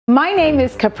My name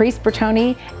is Caprice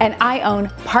Bertoni, and I own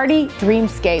Party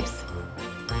Dreamscapes.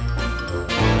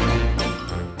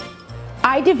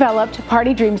 I developed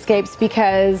Party Dreamscapes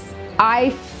because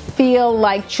I feel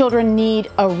like children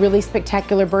need a really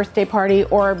spectacular birthday party,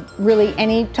 or really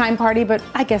any time party, but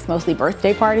I guess mostly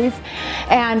birthday parties.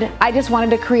 And I just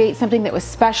wanted to create something that was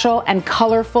special and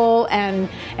colorful and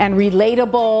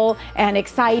relatable and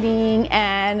exciting,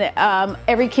 and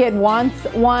every kid wants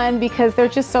one because they're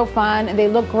just so fun and they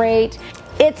look great.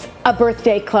 It's a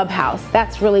birthday clubhouse.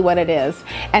 That's really what it is.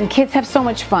 And kids have so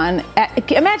much fun.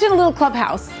 Imagine a little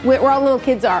clubhouse where all little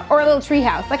kids are, or a little tree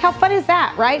house. Like, how fun is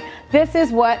that, right? This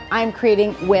is what I'm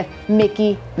creating with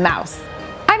Mickey Mouse.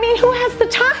 I mean, who has the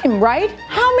time, right?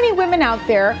 How many women out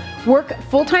there work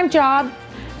full-time job,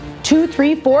 2,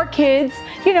 3, 4 kids,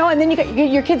 you know, and then you get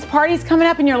your kids' parties coming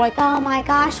up and you're like, oh my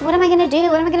gosh, what am I gonna do?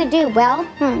 What am I gonna do? Well,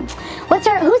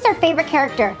 who's our favorite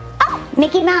character? Oh,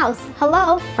 Mickey Mouse.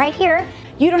 Hello, right here.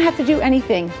 You don't have to do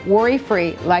anything,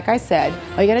 worry-free. Like I said,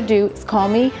 all you gotta do is call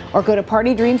me or go to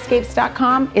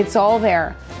partydreamscapes.com. It's all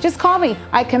there. Just call me.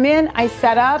 I come in, I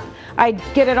set up, I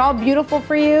get it all beautiful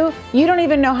for you. You don't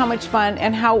even know how much fun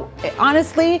and how,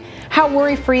 honestly, how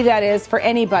worry-free that is for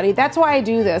anybody. That's why I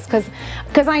do this,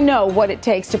 because I know what it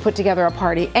takes to put together a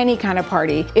party, any kind of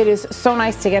party. It is so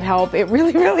nice to get help. It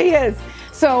really, really is.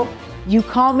 So you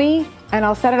call me and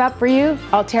I'll set it up for you.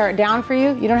 I'll tear it down for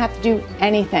you. You don't have to do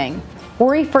anything.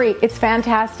 Worry-free, it's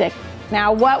fantastic.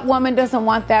 Now, what woman doesn't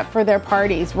want that for their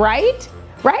parties, right?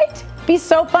 Right? Be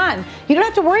so fun. You don't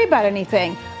have to worry about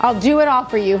anything. I'll do it all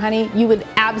for you, honey. You would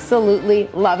absolutely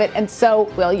love it, and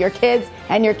so will your kids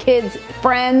and your kids'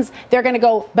 friends. They're gonna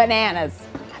go bananas.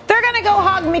 They're gonna go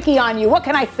hog Mickey on you. What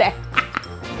can I say?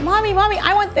 Mommy,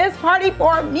 I want this party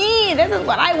for me. This is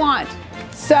what I want.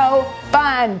 So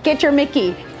fun. Get your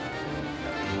Mickey.